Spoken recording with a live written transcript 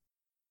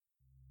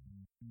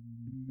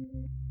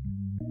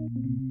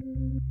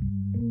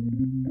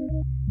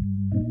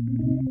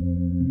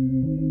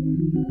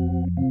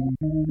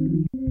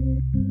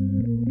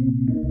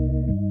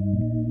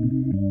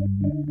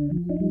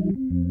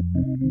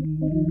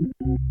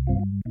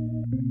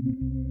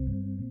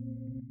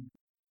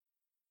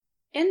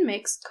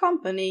Mixed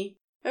Company,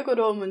 a Good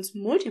Omens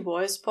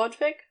Multivoice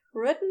Podfic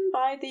written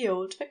by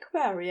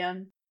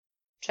TheOldAquarian.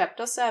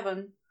 Chapter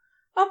 7.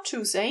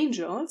 Obtuse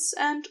Angels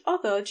and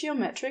Other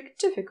Geometric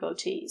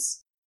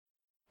Difficulties.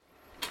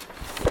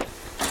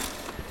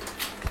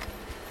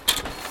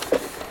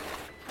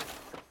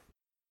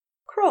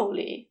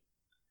 Crowley.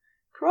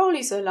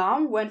 Crowley's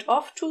alarm went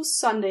off to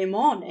Sunday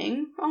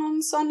morning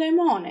on Sunday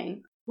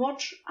morning.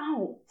 Watch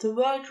out, the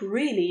world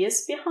really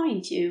is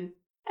behind you.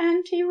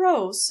 And he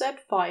rose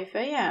at 5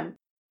 a.m.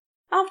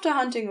 After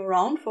hunting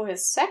around for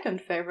his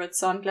second favorite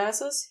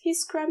sunglasses, he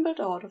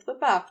scrambled out of the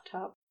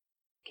bathtub.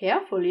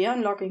 Carefully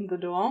unlocking the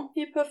door,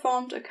 he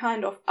performed a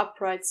kind of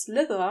upright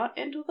slither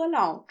into the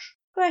lounge,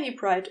 where he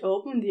pried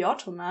open the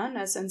ottoman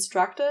as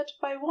instructed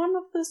by one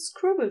of the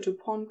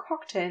scribble-to-pon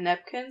cocktail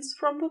napkins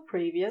from the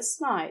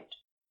previous night.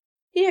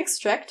 He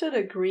extracted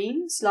a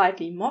green,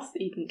 slightly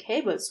moth-eaten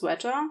cable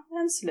sweater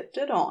and slipped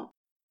it on.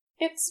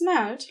 It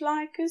smelled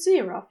like a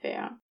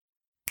Zerafair.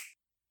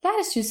 That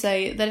is to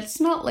say that it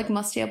smelled like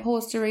musty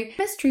upholstery,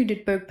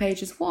 mistreated book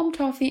pages, warm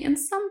toffee, and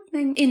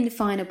something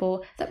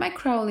indefinable that made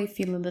Crowley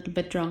feel a little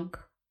bit drunk.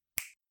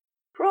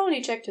 Crowley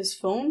checked his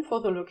phone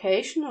for the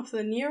location of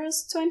the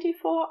nearest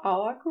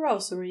 24-hour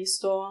grocery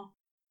store.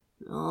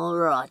 All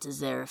right,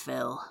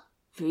 Aziraphale.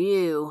 For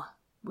you,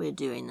 we're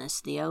doing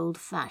this the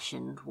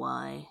old-fashioned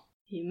way,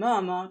 he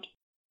murmured.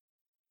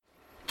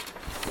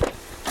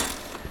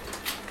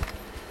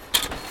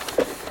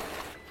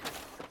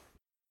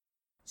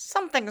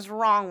 Something's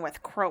wrong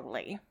with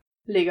Crowley,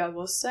 Ligger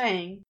was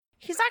saying.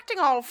 He's acting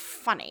all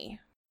funny.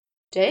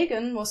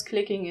 Dagon was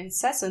clicking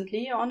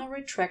incessantly on a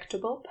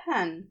retractable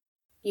pen.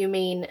 You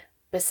mean,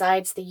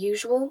 besides the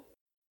usual?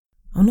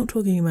 I'm not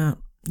talking about,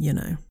 you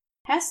know.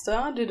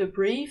 Hester did a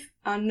brief,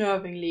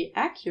 unnervingly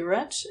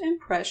accurate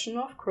impression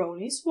of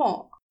Crowley's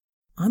walk.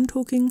 I'm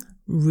talking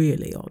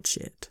really odd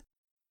shit.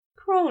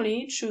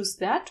 Crowley chose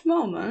that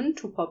moment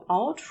to pop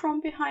out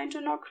from behind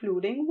an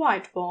occluding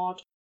whiteboard.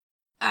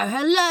 Oh,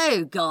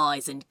 hello,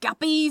 guys and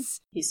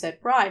guppies, he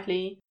said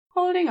brightly,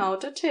 holding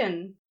out a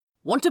tin.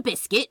 Want a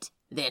biscuit?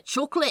 They're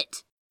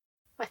chocolate.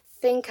 I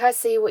think I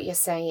see what you're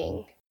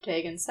saying,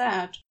 Dagon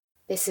said.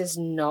 This is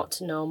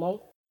not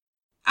normal.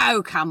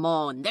 Oh, come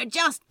on, they're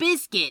just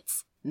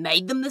biscuits.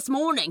 Made them this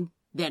morning.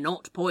 They're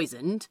not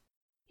poisoned.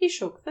 He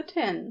shook the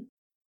tin.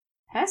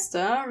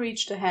 Hester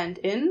reached a hand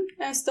in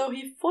as though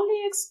he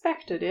fully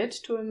expected it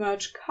to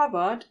emerge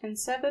covered in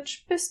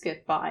savage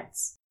biscuit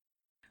bites.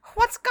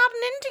 What's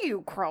gotten into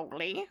you,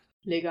 Crowley?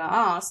 Ligger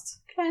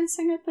asked,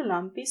 glancing at the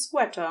lumpy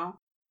sweater.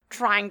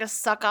 Trying to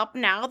suck up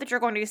now that you're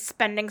going to be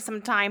spending some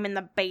time in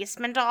the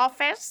basement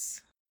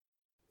office?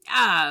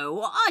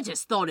 Oh, I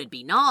just thought it'd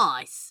be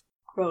nice,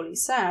 Crowley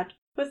said,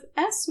 with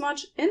as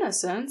much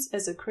innocence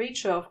as a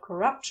creature of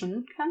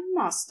corruption can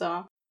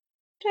muster.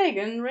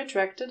 Dagon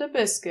retracted a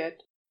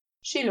biscuit.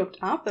 She looked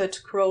up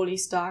at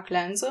Crowley's dark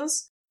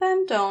lenses,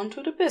 then down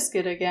to the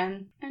biscuit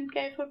again, and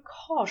gave a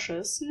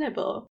cautious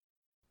nibble.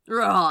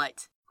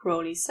 Right,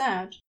 Crowley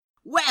said.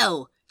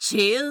 Well,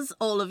 cheers,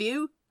 all of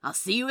you. I'll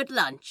see you at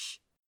lunch.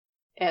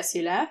 As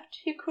he left,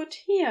 he could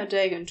hear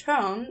Dagon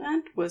turn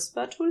and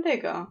whisper to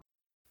Ligger.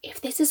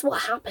 If this is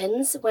what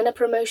happens when a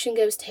promotion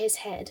goes to his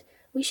head,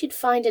 we should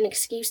find an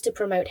excuse to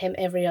promote him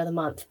every other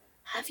month.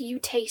 Have you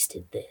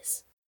tasted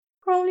this?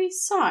 Crowley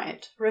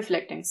sighed,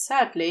 reflecting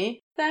sadly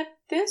that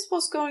this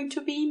was going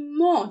to be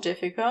more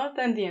difficult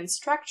than the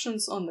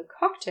instructions on the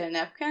cocktail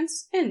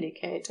napkins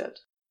indicated.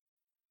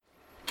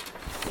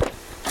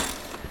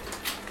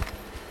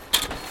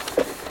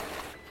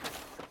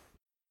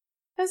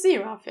 A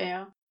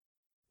Zerafair.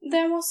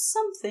 There was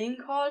something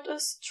called a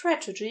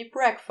strategy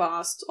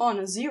breakfast on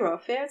a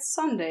Zerafair's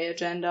Sunday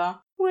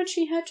agenda, which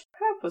he had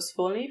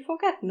purposefully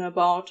forgotten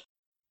about.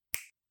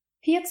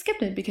 He had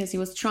skipped it because he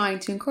was trying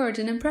to encourage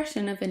an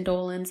impression of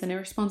indolence and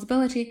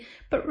irresponsibility,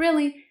 but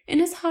really, in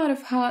his heart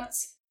of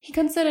hearts, he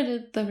considered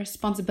it the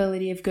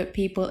responsibility of good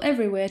people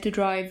everywhere to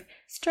drive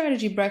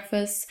strategy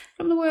breakfasts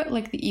from the word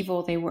like the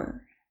evil they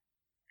were.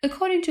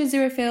 According to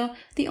Aziraphale,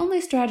 the only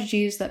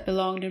strategies that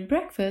belonged in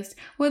breakfast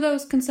were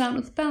those concerned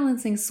with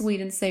balancing sweet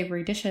and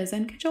savory dishes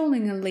and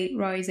cajoling a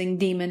late-rising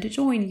demon to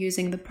join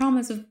using the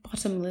promise of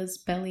bottomless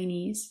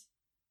bellinis.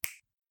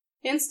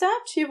 Instead,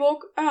 he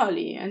woke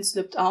early and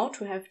slipped out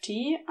to have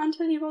tea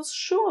until he was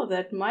sure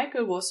that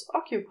Michael was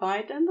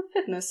occupied in the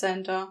fitness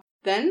center,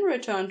 then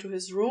returned to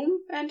his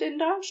room and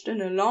indulged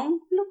in a long,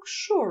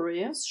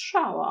 luxurious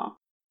shower.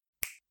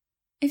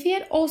 If he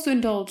had also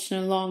indulged in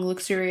a long,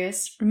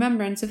 luxurious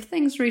remembrance of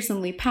things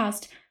recently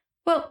past,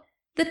 well,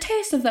 the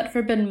taste of that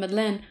forbidden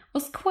Madeleine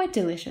was quite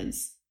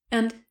delicious.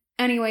 And,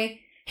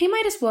 anyway, he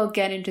might as well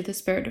get into the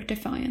spirit of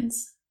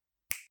defiance.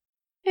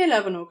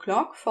 11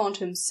 o'clock found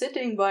him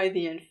sitting by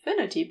the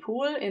infinity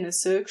pool in a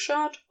silk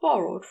shirt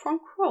borrowed from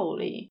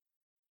Crowley.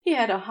 He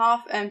had a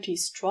half-empty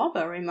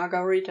strawberry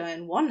margarita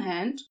in one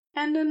hand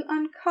and an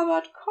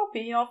uncovered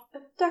copy of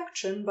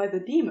Abduction by the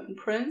Demon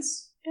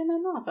Prince in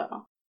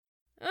another.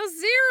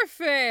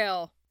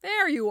 Aziraphale!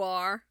 There you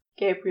are!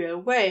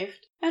 Gabriel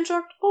waved and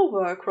jogged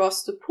over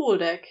across the pool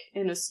deck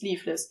in a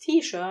sleeveless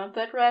t-shirt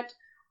that read,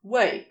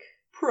 Wake,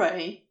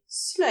 pray,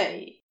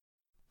 slay.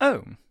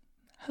 Oh,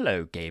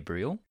 hello,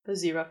 Gabriel.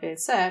 Aziraphale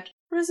said,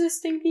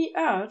 resisting the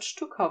urge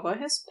to cover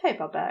his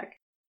paper bag.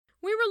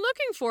 We were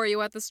looking for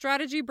you at the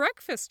strategy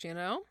breakfast, you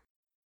know.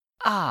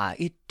 Ah,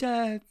 it,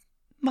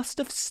 must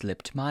have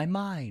slipped my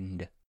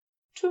mind.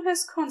 To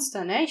his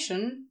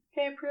consternation,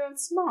 Gabriel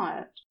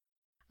smiled.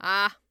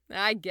 Ah,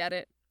 I get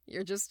it.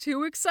 You're just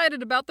too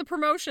excited about the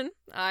promotion.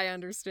 I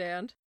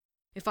understand.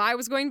 If I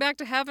was going back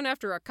to heaven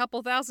after a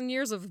couple thousand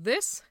years of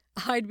this,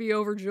 I'd be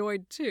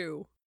overjoyed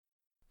too.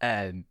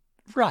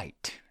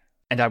 Right.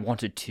 And I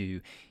wanted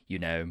to,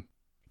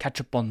 catch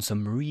up on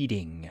some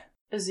reading.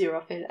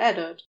 Aziraphale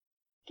added.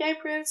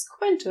 Gabriel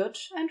squinted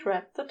and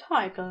read the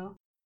title.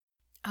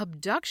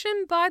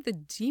 Abduction by the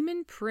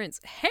Demon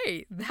Prince.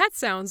 Hey, that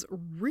sounds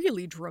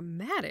really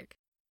dramatic.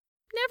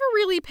 Never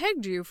really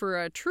pegged you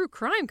for a true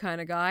crime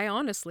kind of guy,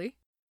 honestly.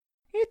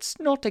 It's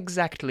not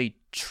exactly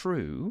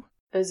true,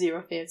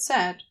 Aziraphale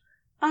said,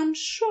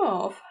 unsure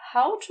of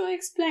how to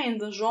explain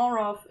the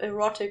genre of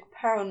erotic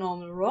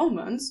paranormal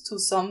romance to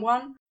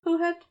someone who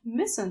had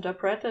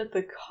misinterpreted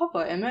the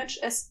cover image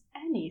as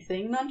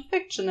anything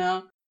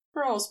non-fictional,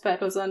 rose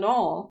petals and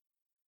all.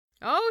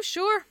 Oh,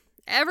 sure.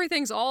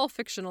 Everything's all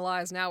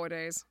fictionalized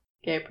nowadays,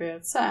 Gabriel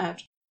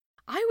said.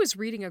 I was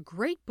reading a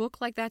great book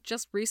like that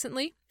just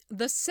recently.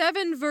 The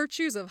 7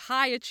 Virtues of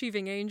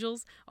High-Achieving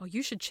Angels. Oh,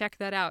 you should check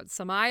that out.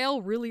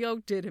 Samael really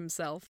outdid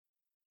himself.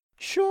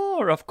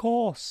 Sure, of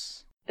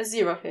course,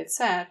 Aziraphale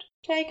said,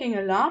 taking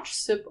a large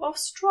sip of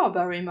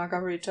strawberry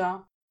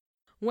margarita.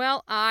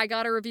 Well, I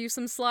gotta review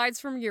some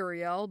slides from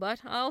Uriel,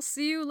 but I'll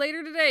see you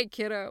later today,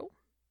 kiddo.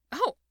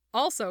 Oh,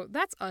 also,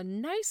 that's a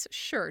nice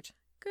shirt.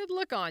 Good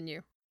look on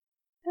you.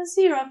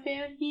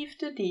 Aziraphale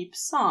heaved a deep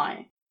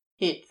sigh.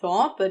 He'd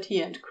thought that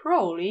he and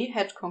Crowley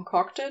had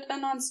concocted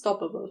an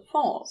unstoppable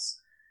force,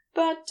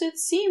 but it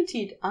seemed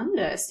he'd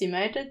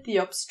underestimated the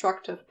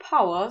obstructive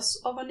powers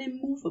of an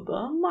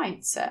immovable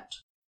mindset.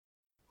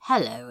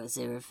 Hello,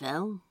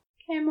 Aziraphale.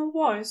 Came a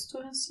voice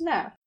to his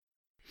left.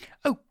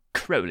 Oh,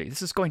 Crowley,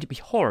 this is going to be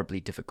horribly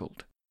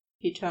difficult.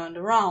 He turned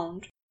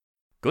around.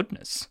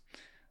 Goodness,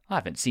 I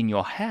haven't seen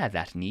your hair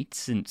that neat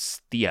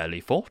since the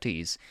early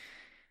 40s.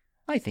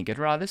 I think it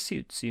rather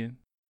suits you.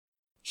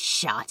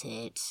 Shut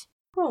it.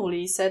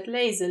 Crowley said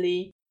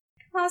lazily.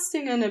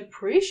 Casting an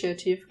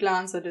appreciative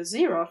glance at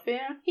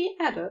Aziraphale, he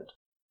added,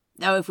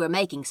 Though if we're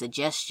making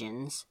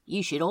suggestions,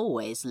 you should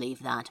always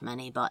leave that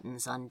many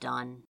buttons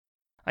undone.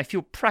 I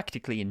feel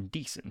practically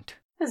indecent.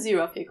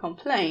 Aziraphale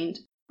complained,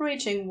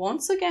 reaching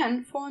once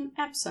again for an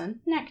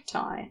absent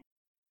necktie.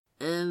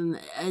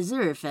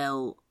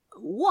 Aziraphale,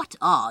 what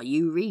are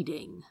you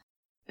reading?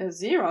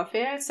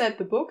 Aziraphale set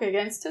the book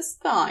against his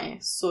thigh,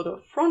 so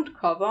the front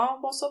cover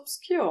was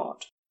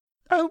obscured.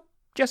 Oh,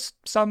 just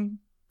some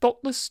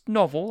thoughtless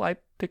novel I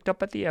picked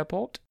up at the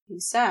airport, He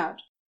said.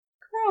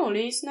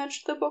 Crowley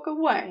snatched the book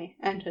away,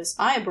 and his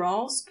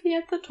eyebrows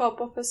cleared the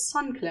top of his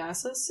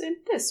sunglasses in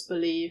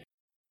disbelief.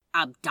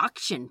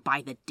 Abduction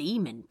by the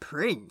Demon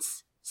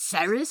Prince?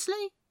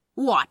 Seriously?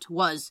 What,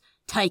 was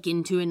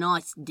taken to a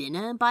nice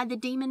dinner by the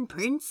Demon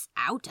Prince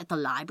out at the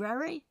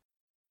library?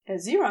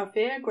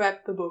 Aziraphale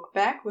grabbed the book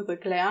back with a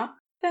glare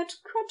that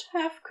could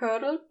have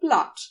curdled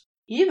blood,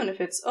 even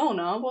if its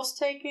owner was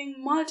taking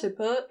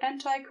multiple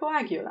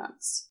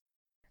anticoagulants.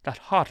 That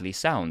hardly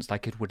sounds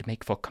like it would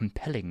make for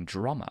compelling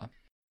drama.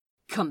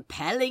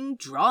 Compelling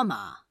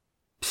drama?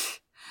 Pfft,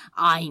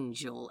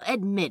 Angel,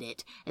 admit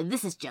it,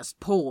 this is just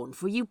porn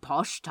for you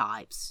posh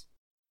types.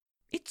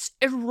 It's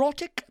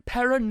erotic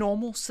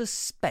paranormal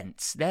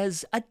suspense.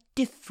 There's a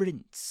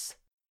difference.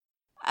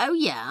 Oh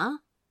yeah?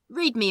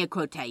 Read me a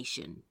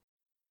quotation.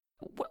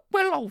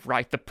 Well, all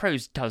right, the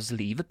prose does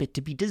leave a bit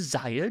to be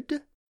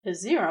desired.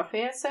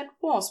 Aziraphale said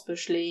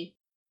waspishly.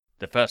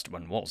 The first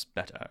one was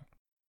better.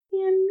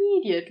 He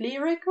immediately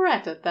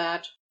regretted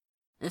that.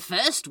 The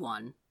first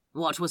one?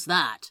 What was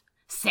that?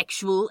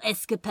 Sexual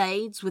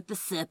escapades with the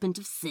Serpent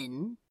of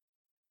Sin?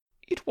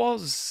 It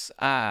was,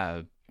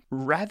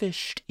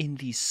 ravished in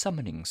the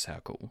summoning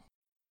circle.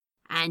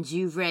 And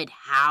you've read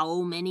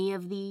how many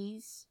of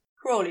these?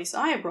 Crowley's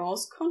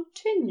eyebrows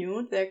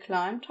continued their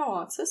climb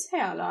towards his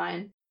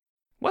hairline.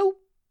 Well,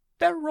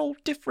 they're all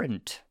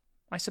different.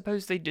 I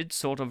suppose they did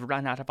sort of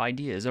run out of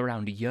ideas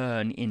around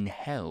Yearn in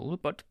Hell,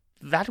 but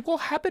that will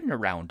happen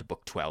around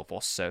book 12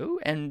 or so,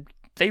 and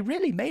they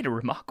really made a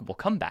remarkable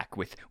comeback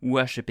with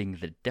worshipping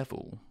the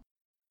devil.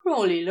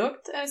 Crowley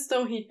looked as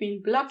though he'd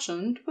been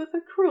bludgeoned with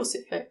a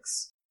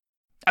crucifix.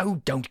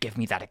 Oh, don't give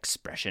me that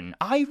expression.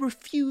 I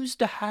refuse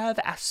to have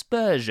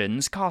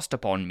aspersions cast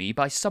upon me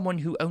by someone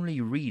who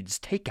only reads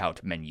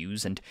takeout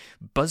menus and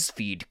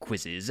BuzzFeed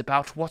quizzes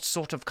about what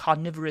sort of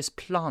carnivorous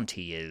plant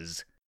he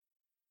is.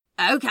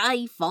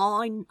 Okay,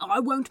 fine. I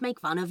won't make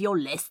fun of your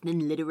less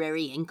than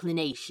literary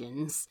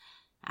inclinations.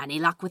 Any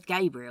luck with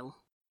Gabriel?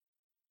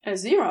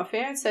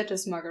 Aziraphale set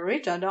his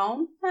margarita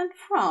down and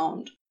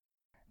frowned.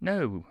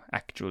 No,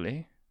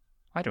 actually.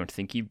 I don't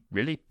think he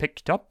really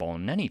picked up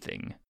on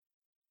anything.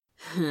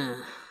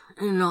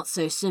 Not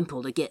so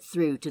simple to get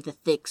through to the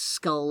thick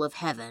skull of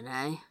heaven,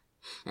 eh?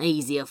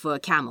 Easier for a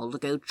camel to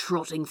go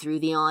trotting through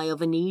the eye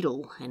of a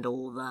needle and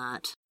all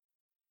that.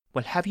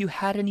 Well, have you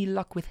had any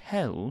luck with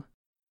hell?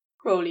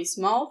 Crowley's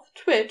mouth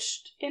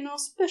twitched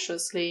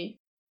inauspiciously.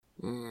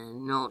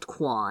 Not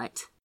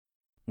quite.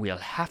 We'll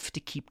have to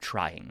keep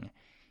trying.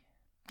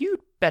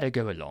 You'd better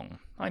go along.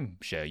 I'm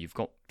sure you've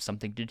got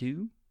something to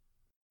do.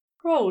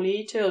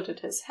 Crowley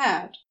tilted his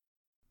head.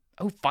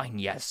 Oh, fine,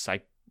 yes.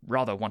 I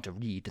rather want to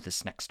read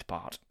this next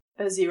part.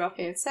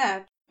 Aziraphale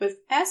said, with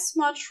as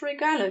much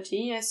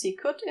regality as he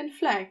could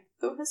inflict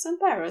through his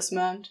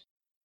embarrassment.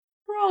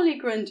 Crowley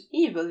grinned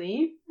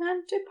evilly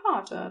and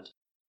departed.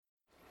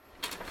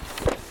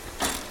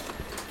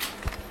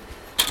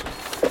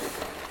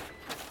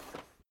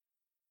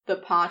 The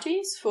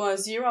parties for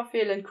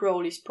Aziraphale and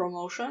Crowley's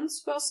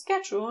promotions were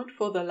scheduled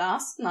for the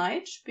last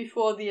night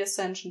before the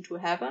ascension to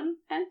heaven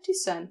and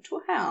descent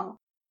to hell.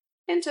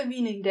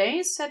 Intervening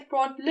days had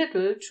brought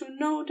little to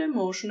no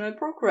demotional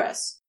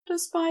progress,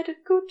 despite a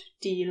good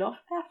deal of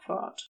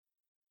effort.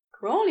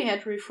 Crowley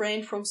had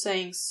refrained from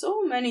saying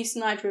so many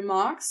snide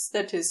remarks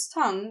that his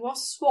tongue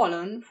was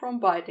swollen from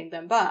biting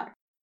them back.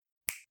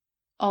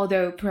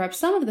 Although perhaps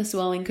some of the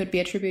swelling could be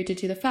attributed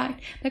to the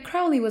fact that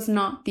Crowley was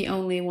not the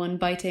only one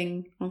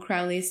biting on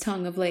Crowley's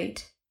tongue of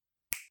late.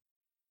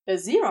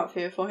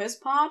 Aziraphale, for his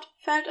part,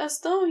 felt as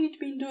though he'd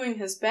been doing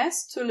his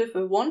best to live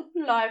a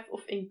wanton life of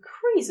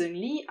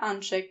increasingly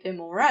unchecked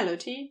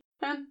immorality,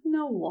 and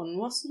no one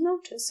was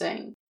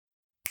noticing.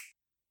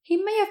 He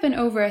may have been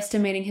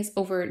overestimating his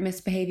overt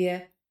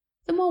misbehavior.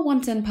 The more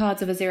wanton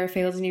parts of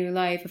Aziraphale's new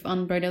life of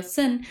unbridled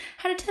sin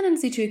had a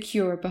tendency to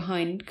occur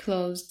behind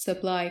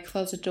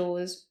closet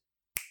doors.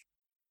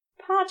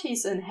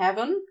 Parties in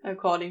heaven,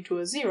 according to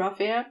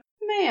Aziraphale,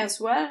 may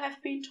as well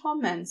have been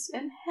torments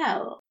in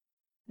hell.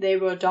 They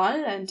were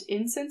dull and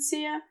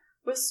insincere,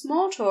 with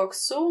small talk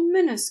so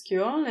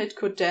minuscule it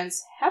could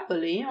dance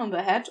happily on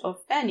the head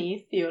of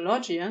any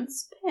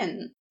theologian's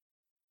pin.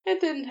 It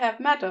didn't have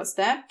matters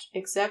that,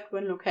 except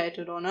when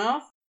located on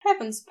Earth,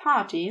 heaven's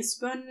parties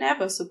were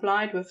never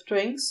supplied with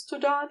drinks to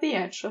dull the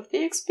edge of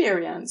the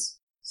experience,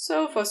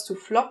 sofas to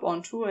flop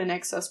onto in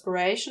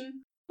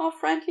exasperation, or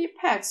friendly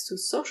pets to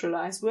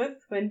socialize with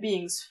when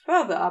beings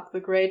further up the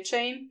great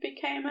chain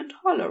became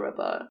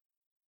intolerable.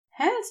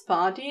 Hell's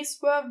parties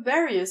were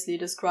variously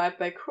described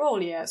by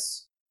Crowley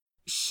as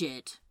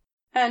shit.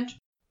 And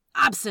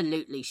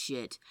absolutely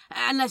shit.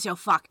 Unless you're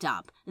fucked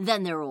up,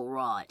 then they're all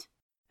right.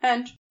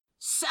 And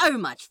so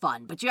much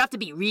fun, but you have to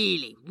be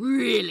really,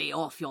 really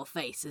off your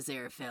face,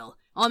 Aziraphale.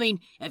 I mean,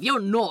 if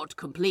you're not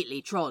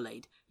completely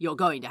trolleyed, you're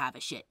going to have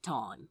a shit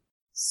time.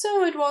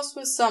 So it was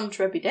with some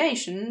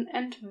trepidation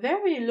and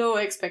very low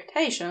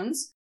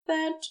expectations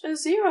that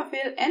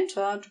Aziraphale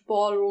entered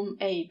Ballroom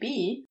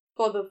AB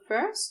for the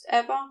first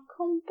ever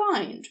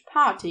combined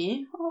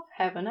party of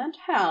heaven and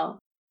hell.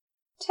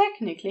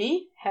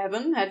 Technically,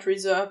 heaven had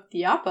reserved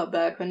the upper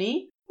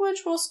balcony,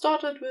 which was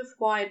dotted with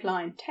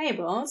white-lined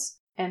tables,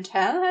 and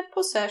hell had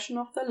possession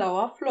of the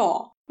lower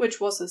floor, which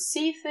was a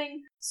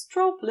seething,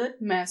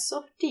 strobe-lit mess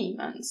of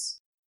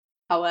demons.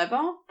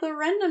 However, the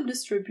random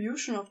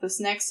distribution of the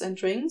snacks and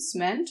drinks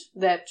meant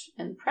that,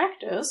 in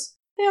practice,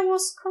 there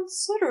was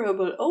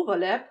considerable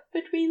overlap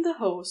between the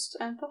host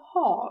and the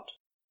horde.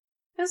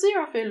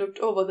 Aziraphale looked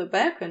over the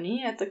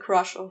balcony at the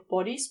crush of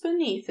bodies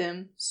beneath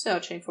him,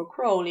 searching for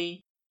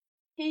Crowley.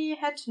 He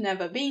had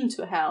never been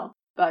to hell,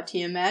 but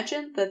he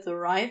imagined that the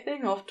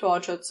writhing of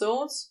tortured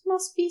souls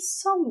must be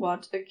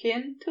somewhat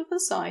akin to the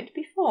sight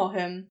before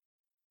him.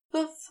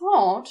 The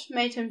thought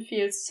made him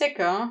feel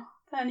sicker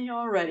than he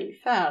already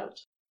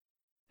felt.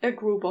 A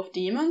group of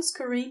demons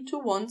careened to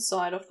one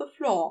side of the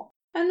floor,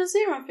 and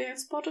Aziraphale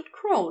spotted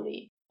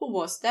Crowley, who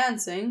was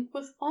dancing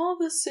with all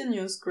the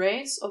sinuous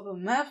grace of a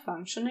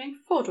malfunctioning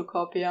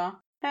photocopier,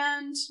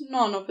 and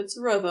none of its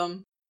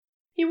rhythm.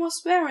 He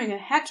was wearing a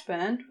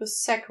headband with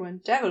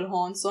sequined devil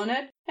horns on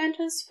it, and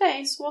his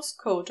face was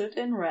coated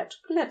in red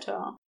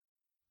glitter.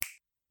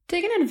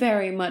 Tegan had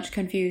very much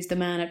confused the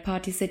man at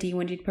Party City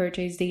when she'd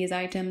purchased these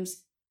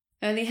items.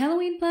 Early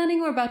Halloween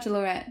planning or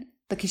bachelorette?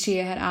 The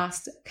cashier had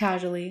asked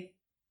casually.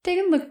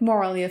 Tegan looked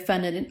morally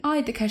offended and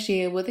eyed the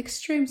cashier with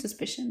extreme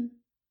suspicion.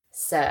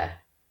 Sir,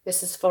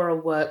 this is for a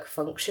work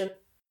function.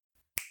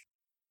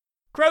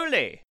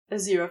 Crowley!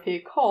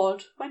 Aziraphale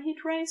called when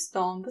he'd raced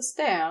down the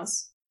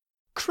stairs.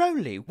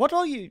 Crowley, what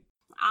are you...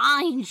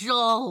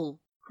 Angel!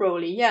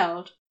 Crowley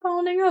yelled,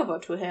 bounding over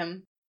to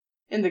him.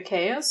 In the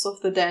chaos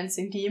of the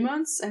dancing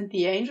demons and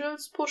the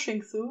angels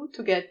pushing through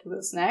to get to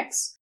the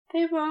snacks,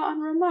 they were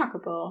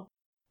unremarkable.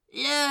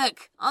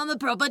 Look, I'm a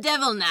proper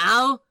devil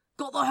now.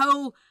 Got the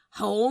whole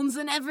horns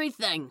and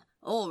everything.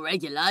 All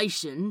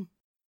regulation.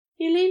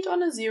 He leaned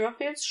on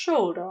Aziraphale's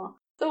shoulder,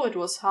 though it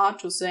was hard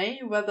to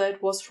say whether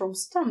it was from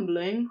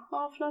stumbling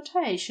or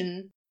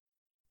flirtation.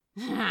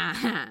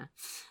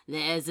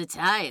 There's a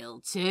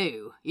tail,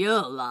 too.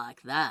 You'll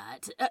like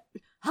that.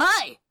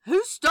 Hey,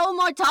 who stole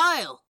my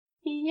tail?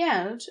 He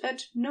yelled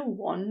at no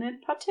one in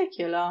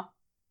particular.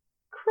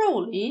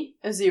 Crowley,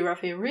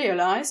 Aziraphale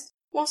realized,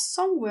 was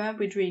somewhere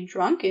between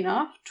drunk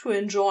enough to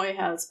enjoy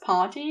Hell's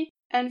party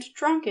and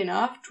drunk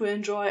enough to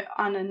enjoy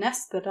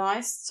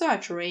unanesthetized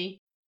surgery.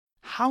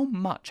 How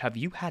much have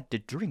you had to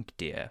drink,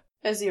 dear?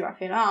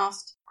 Aziraphale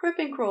asked,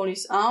 gripping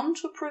Crowley's arm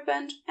to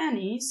prevent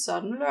any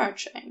sudden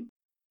lurching.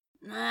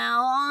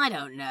 Now, I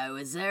don't know,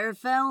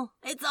 Aziraphale.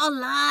 It's our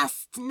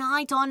last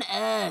night on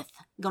Earth.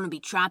 Gonna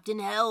be trapped in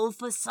hell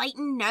for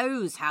Satan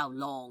knows how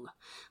long.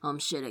 I'm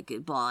shit at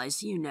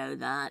goodbyes, you know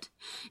that.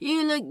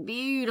 You look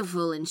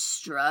beautiful in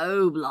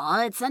strobe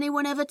lights.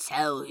 Anyone ever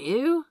tell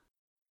you?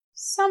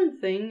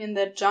 Something in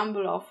that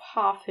jumble of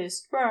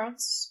half-hissed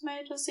words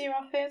made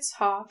Aziraphale's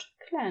heart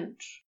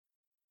clench.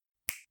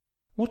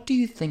 What do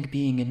you think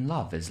being in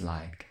love is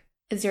like?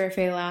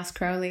 Aziraphale asked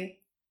Crowley.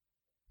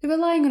 They were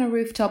lying on a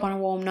rooftop on a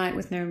warm night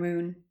with no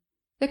moon.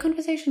 Their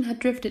conversation had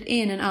drifted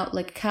in and out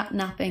like a cat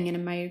napping in a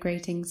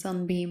migrating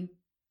sunbeam.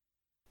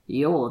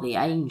 You're the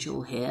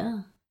angel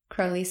here,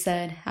 Crowley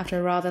said after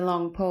a rather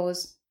long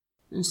pause.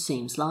 It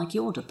seems like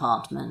your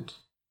department.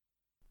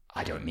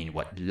 I don't mean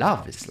what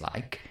love is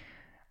like.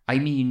 I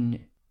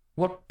mean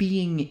what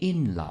being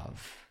in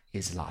love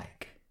is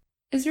like.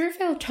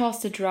 Aziraphale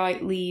tossed a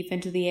dried leaf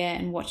into the air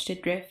and watched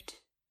it drift.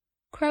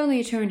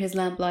 Crowley turned his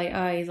lamplight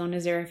eyes on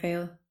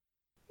Aziraphale.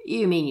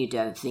 You mean you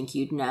don't think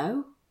you'd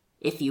know?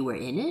 If you were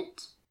in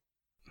it?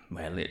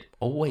 Well, it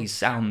always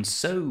sounds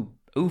so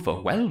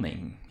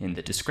overwhelming in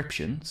the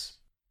descriptions.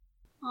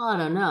 I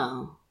don't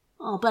know.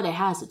 I'll bet it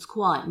has its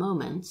quiet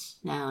moments,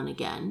 now and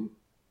again.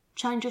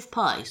 Change of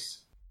pace.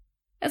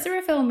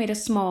 Aziraphale made a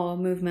small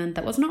movement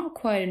that was not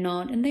quite a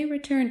nod, and they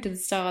returned to the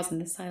stars in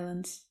the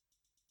silence.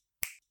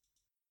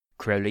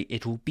 Crowley,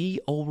 it'll be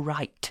all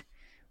right.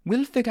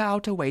 We'll figure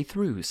out a way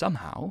through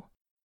somehow.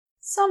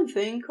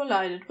 Something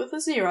collided with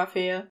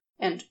Aziraphale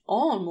and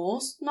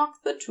almost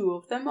knocked the two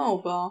of them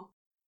over.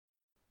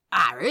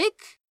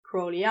 Eric?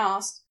 Crowley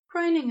asked,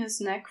 craning his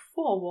neck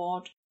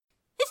forward.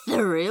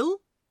 Ithuriel?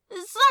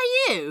 Is that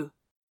you?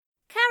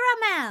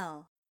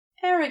 Caramel!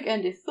 Eric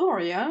and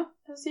Ithoria,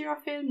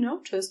 Aziraphale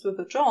noticed with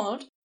a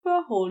jolt,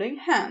 were holding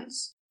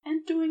hands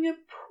and doing a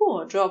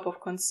poor job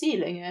of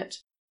concealing it.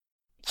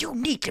 You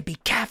need to be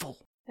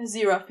careful.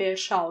 Aziraphale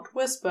shout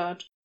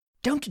whispered.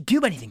 Don't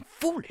do anything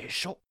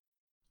foolish or...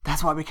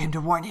 That's why we came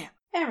to warn you.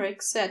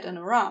 Eric said in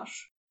a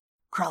rush.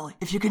 Crowley,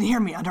 if you can hear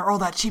me under all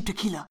that cheap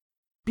tequila,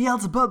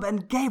 Beelzebub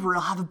and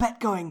Gabriel have a bet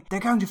going. They're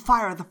going to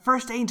fire the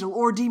first angel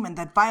or demon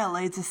that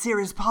violates a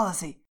serious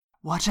policy.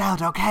 Watch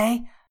out,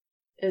 okay?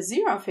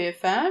 Aziraphale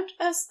felt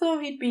as though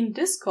he'd been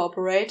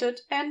discorporated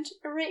and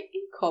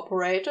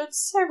reincorporated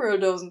several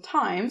dozen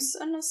times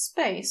in a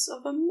space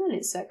of a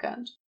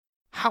millisecond.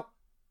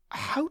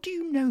 How do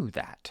you know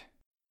that?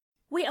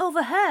 We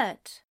overheard,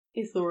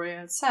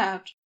 Ithuriel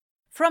said.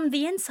 From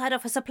the inside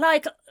of a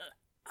supply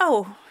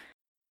Oh.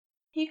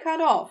 He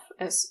cut off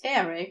as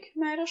Eric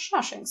made a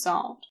shushing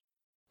sound.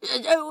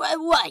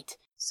 Wait,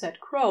 said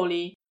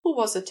Crowley, who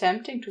was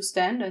attempting to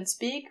stand and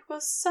speak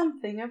with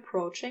something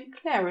approaching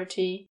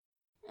clarity.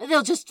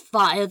 They'll just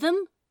fire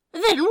them?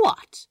 Then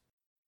what?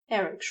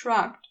 Eric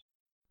shrugged.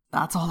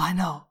 That's all I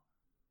know.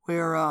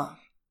 We're,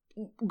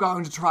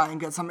 going to try and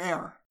get some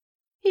air.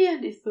 He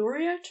and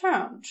Ithuriel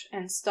turned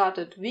and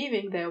started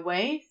weaving their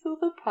way through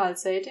the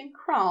pulsating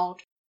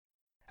crowd.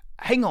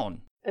 Hang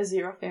on,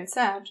 Aziraphale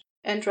said,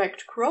 and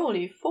dragged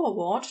Crowley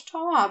forward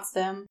towards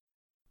them.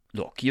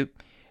 Look,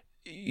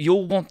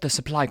 you'll want the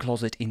supply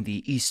closet in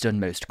the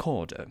easternmost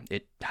corner.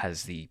 It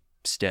has the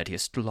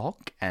sturdiest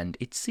lock, and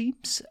it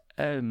seems,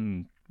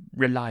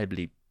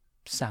 reliably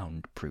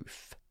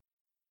soundproof.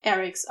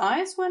 Eric's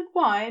eyes went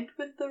wide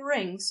with the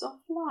rings of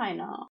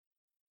liner.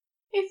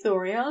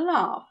 Ithuriel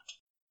laughed.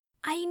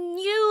 I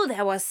knew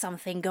there was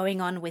something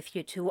going on with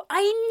you two.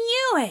 I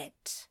knew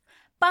it.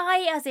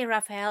 Bye,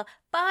 Aziraphale.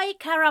 Bye,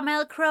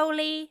 Caramel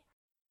Crowley.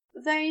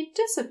 They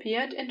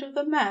disappeared into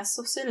the mass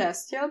of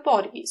celestial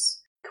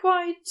bodies,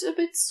 quite a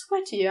bit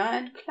sweatier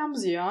and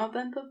clumsier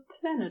than the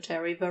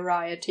planetary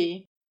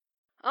variety.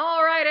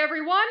 All right,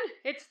 everyone.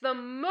 It's the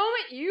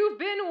moment you've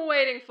been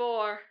waiting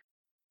for.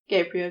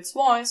 Gabriel's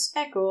voice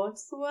echoed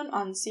through an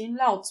unseen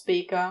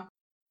loudspeaker.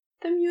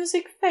 The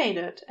music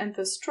faded and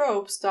the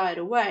strobes died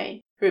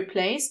away,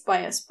 replaced by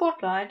a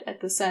spotlight at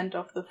the center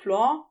of the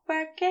floor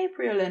where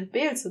Gabriel and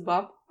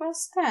Beelzebub were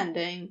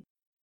standing.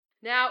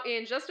 Now,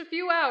 in just a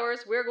few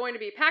hours, we're going to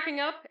be packing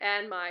up,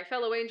 and my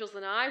fellow angels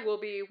and I will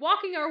be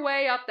walking our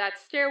way up that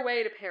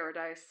stairway to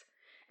paradise.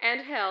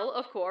 And hell,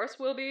 of course,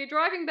 will be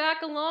driving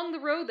back along the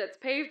road that's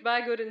paved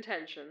by good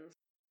intentions.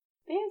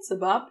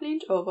 Beelzebub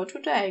leaned over to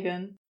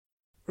Dagon.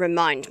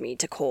 Remind me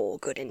to call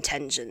good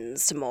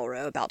intentions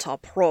tomorrow about our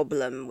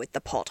problem with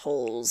the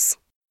potholes.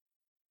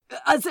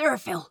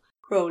 Aziraphale,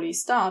 Crowley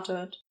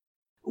started.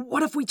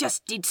 What if we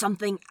just did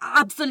something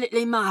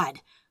absolutely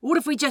mad? What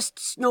if we just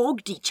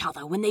snogged each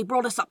other when they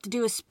brought us up to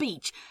do a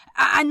speech,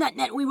 and that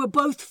meant we were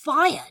both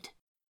fired?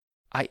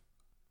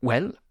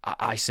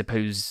 I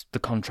suppose the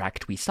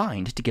contract we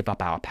signed to give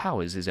up our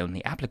powers is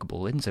only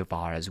applicable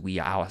insofar as we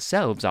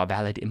ourselves are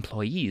valid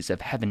employees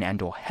of heaven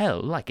and or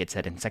hell, like it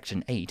said in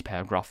Section 8,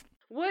 paragraph...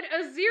 Would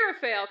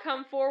Aziraphale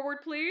come forward,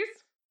 please?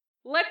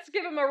 Let's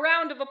give him a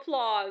round of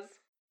applause.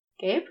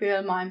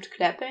 Gabriel mimed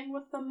clapping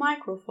with the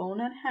microphone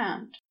in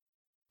hand.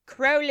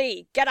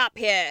 Crowley, get up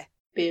here!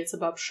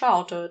 Beelzebub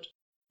shouted.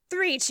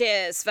 3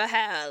 cheers for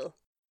hell!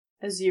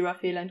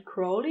 Aziraphale and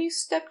Crowley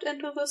stepped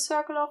into the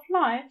circle of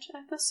light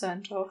at the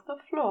center of the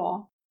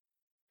floor.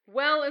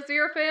 Well,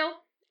 Aziraphale,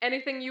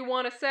 anything you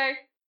want to say?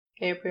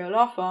 Gabriel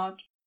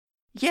offered.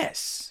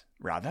 Yes,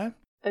 rather,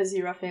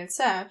 Aziraphale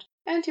said,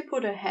 and he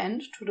put a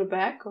hand to the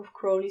back of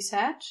Crowley's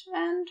head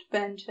and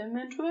bent him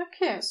into a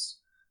kiss,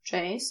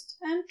 chaste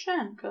and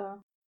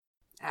gentle.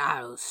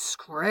 Oh,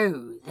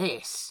 screw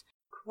this.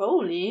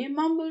 Crowley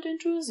mumbled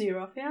into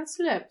Aziraphale's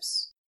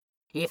lips.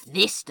 If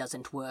this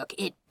doesn't work,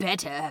 it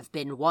better have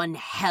been one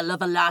hell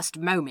of a last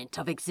moment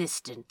of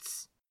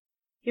existence.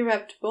 He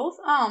wrapped both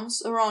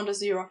arms around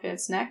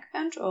Aziraphale's neck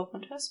and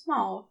opened his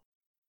mouth.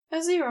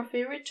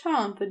 Aziraphale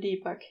returned the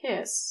deeper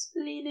kiss,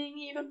 leaning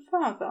even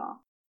further.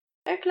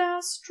 A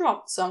glass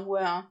dropped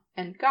somewhere,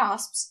 and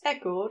gasps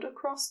echoed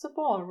across the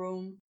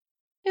ballroom.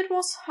 It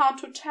was hard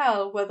to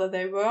tell whether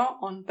they were,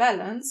 on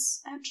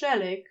balance,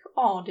 angelic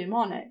or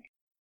demonic.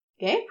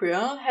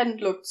 Gabriel hadn't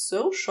looked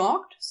so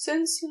shocked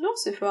since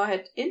Lucifer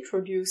had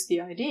introduced the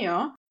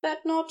idea that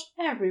not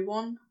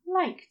everyone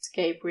liked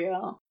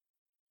Gabriel.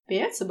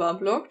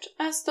 Beelzebub looked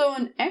as though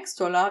an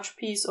extra-large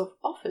piece of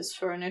office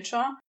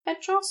furniture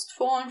had just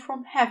fallen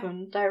from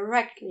heaven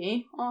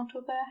directly onto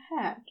their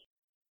head.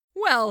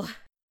 Well,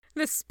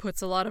 this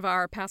puts a lot of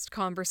our past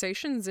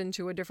conversations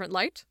into a different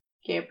light,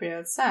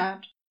 Gabriel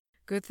said.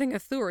 Good thing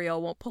Ithuriel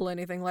won't pull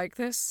anything like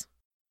this.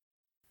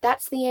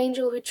 That's the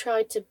angel who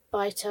tried to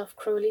bite off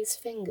Crowley's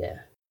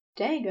finger.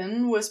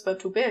 Dagon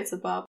whispered to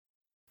Beelzebub.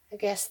 I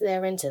guess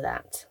they're into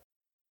that.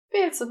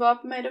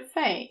 Beelzebub made a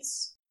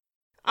face.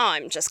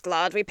 I'm just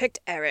glad we picked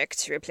Eric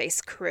to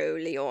replace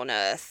Crowley on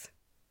Earth.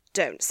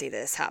 Don't see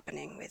this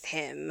happening with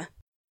him.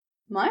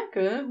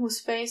 Michael, whose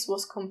face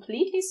was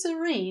completely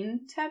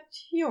serene, tapped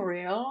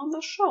Uriel on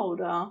the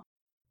shoulder.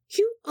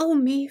 You owe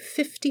me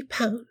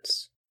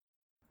 £50.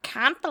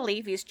 Can't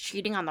believe he's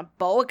cheating on the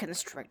boa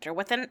constrictor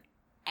with an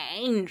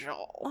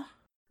angel,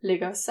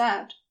 Ligger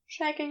said,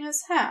 shaking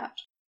his head.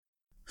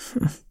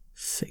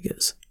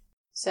 Figures,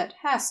 said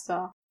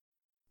Hester.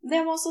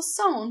 There was a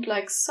sound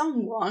like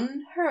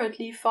someone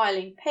hurriedly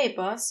filing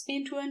papers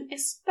into an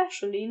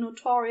especially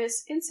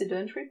notorious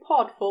incident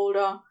report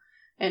folder,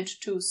 and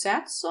 2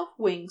 sets of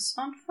wings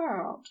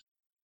unfurled.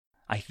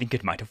 I think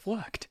it might have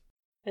worked.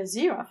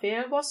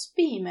 Aziraphale was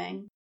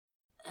beaming.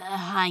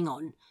 Hang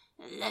on.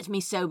 Let me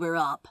sober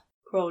up,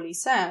 Crowley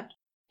said.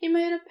 He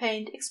made a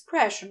pained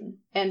expression,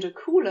 and a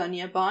cooler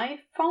nearby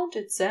found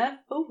itself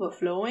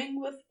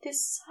overflowing with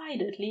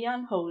decidedly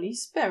unholy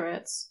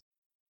spirits.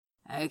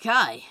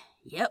 Okay.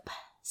 Yep.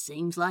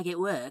 Seems like it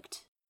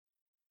worked.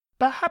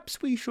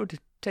 Perhaps we should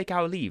take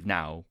our leave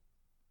now.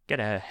 Get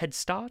a head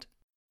start?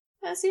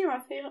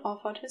 Aziraphale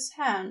offered his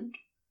hand.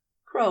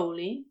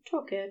 Crowley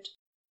took it.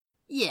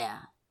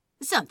 Yeah.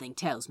 Something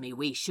tells me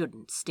we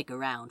shouldn't stick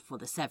around for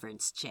the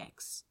severance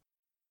checks.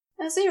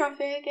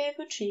 Aziraphale gave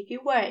a cheeky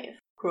wave.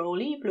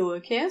 Crowley blew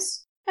a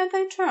kiss, and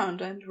they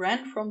turned and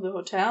ran from the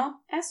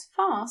hotel as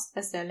fast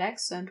as their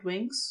legs and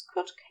wings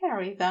could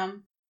carry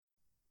them.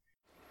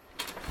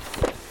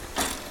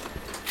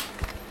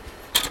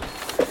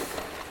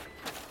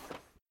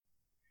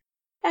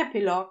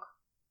 Epilogue.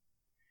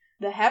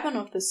 The Heaven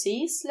of the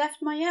Seas left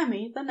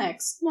Miami the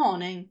next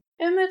morning.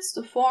 Amidst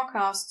a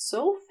forecast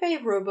so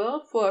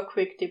favorable for a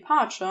quick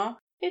departure,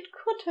 it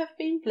could have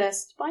been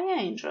blessed by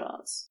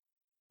angels.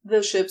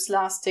 The ship's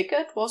last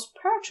ticket was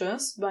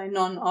purchased by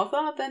none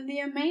other than the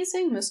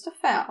amazing Mr.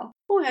 Fell,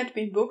 who had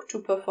been booked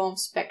to perform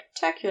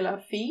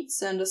spectacular feats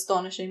and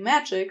astonishing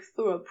magic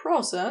through a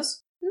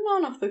process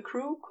none of the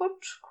crew could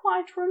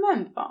quite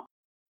remember.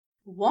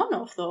 One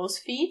of those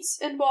feats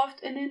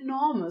involved an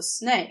enormous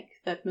snake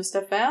that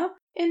Mr. Fell,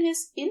 in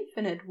his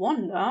infinite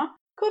wonder,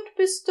 could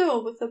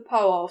bestow with the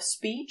power of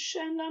speech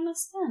and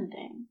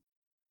understanding.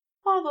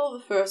 Although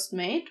the first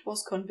mate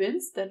was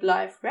convinced that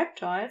live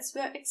reptiles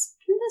were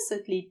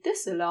explicitly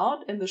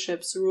disallowed in the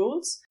ship's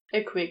rules,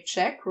 a quick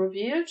check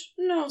revealed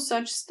no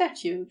such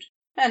statute,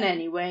 and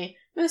anyway,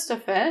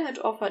 Mr. Fell had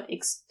offered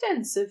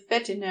extensive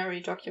veterinary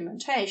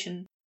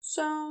documentation,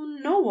 so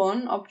no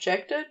one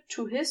objected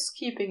to his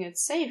keeping it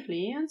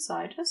safely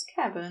inside his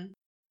cabin.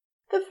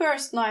 The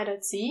first night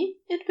at sea,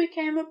 it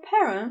became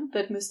apparent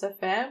that Mr.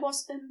 Fell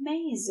was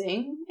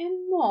amazing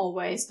in more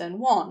ways than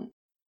one.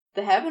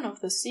 The Heaven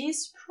of the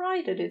Seas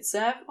prided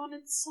itself on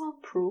its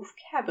soundproof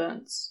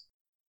cabins.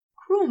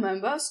 Crew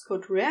members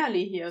could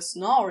rarely hear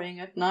snoring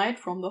at night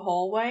from the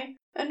hallway,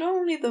 and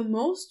only the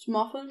most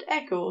muffled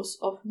echoes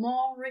of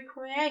more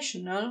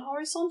recreational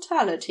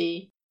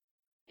horizontality.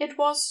 It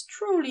was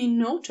truly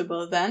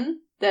notable,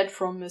 then, that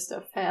from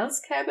Mr.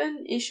 Fell's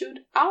cabin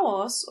issued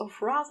hours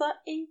of rather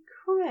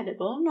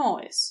incredible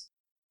noise.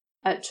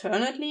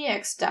 Alternately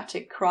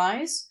ecstatic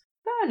cries,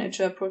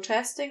 furniture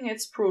protesting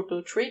its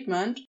brutal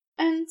treatment,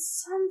 and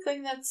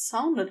something that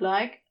sounded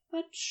like,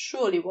 but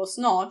surely was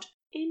not,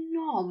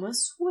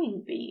 enormous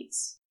wing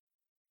beats.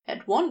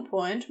 At one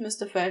point,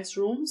 Mr. Feld's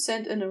room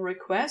sent in a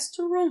request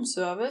to room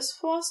service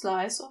for a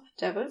slice of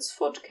devil's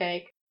foot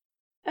cake.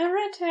 A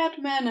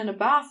red-haired man in a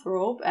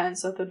bathrobe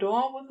answered the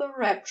door with a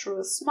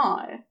rapturous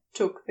smile,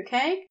 took the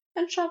cake,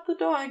 and shut the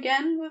door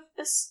again with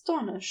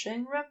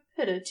astonishing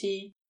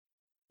rapidity.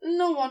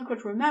 No one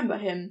could remember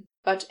him,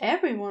 but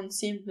everyone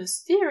seemed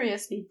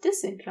mysteriously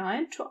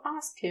disinclined to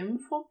ask him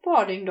for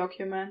boarding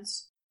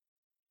documents.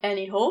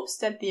 Any hopes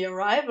that the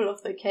arrival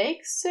of the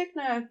cake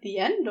signaled the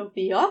end of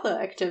the other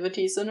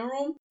activities in a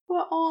room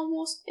were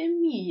almost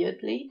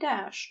immediately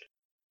dashed.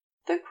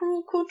 The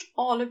crew could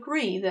all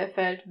agree they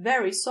felt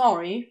very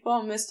sorry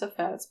for Mr.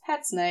 Feld's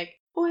pet snake,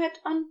 who had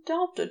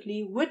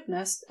undoubtedly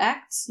witnessed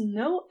acts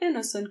no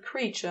innocent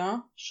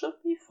creature should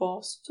be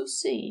forced to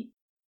see.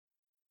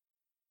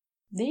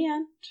 The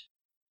end.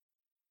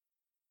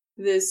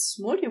 This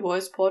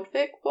Multivoice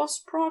Podfic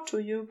was brought to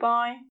you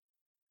by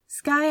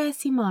Sky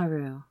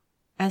Asimaru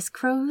as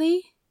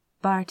Crowley,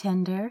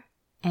 Bartender,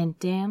 and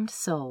Damned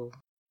Soul.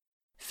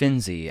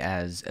 Finzi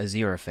as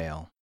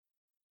Aziraphale.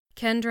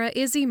 Kendra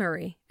Izzy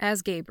Murray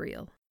as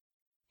Gabriel.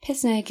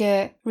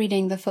 Pissnake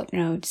reading the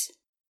footnotes.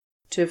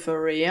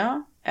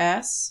 Tiferia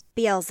as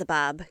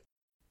Beelzebub.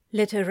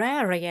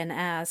 Literarian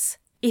as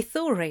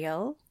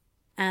Ithuriel,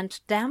 and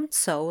Damned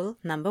Soul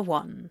number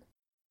 1.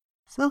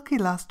 Silky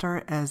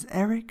Luster as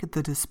Eric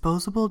the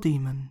Disposable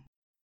Demon.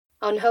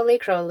 Unholy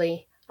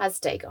Crowley as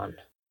Dagon.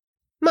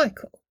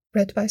 Michael,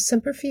 read by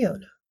Semper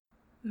Fiona.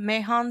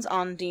 Mahans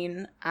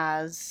Ondine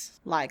as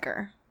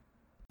Liger.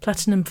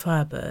 Platinum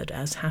Firebird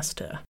as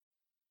Hastur.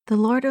 The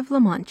Lord of La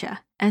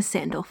Mancha as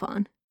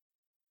Sandalphon.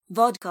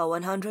 Vodka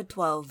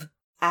 112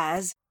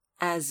 as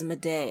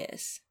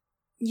Asmodeus.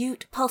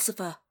 Ute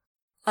Pulsifer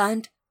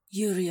and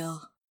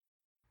Uriel.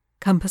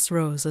 Compass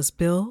Rose as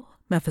Bill,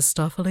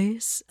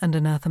 Mephistopheles, and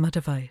Anathema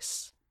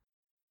Device.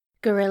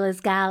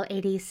 Gorilla's Gal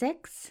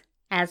 86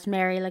 as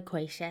Mary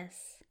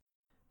Loquacious.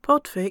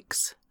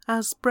 Podfix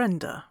as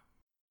Brenda.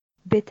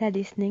 Beta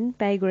Listening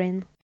by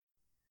Grin.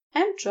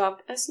 and Job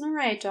as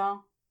narrator.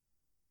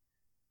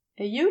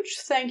 A huge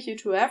thank you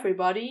to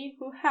everybody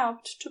who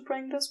helped to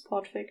bring this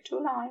podfic to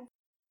life.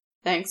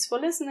 Thanks for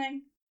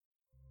listening.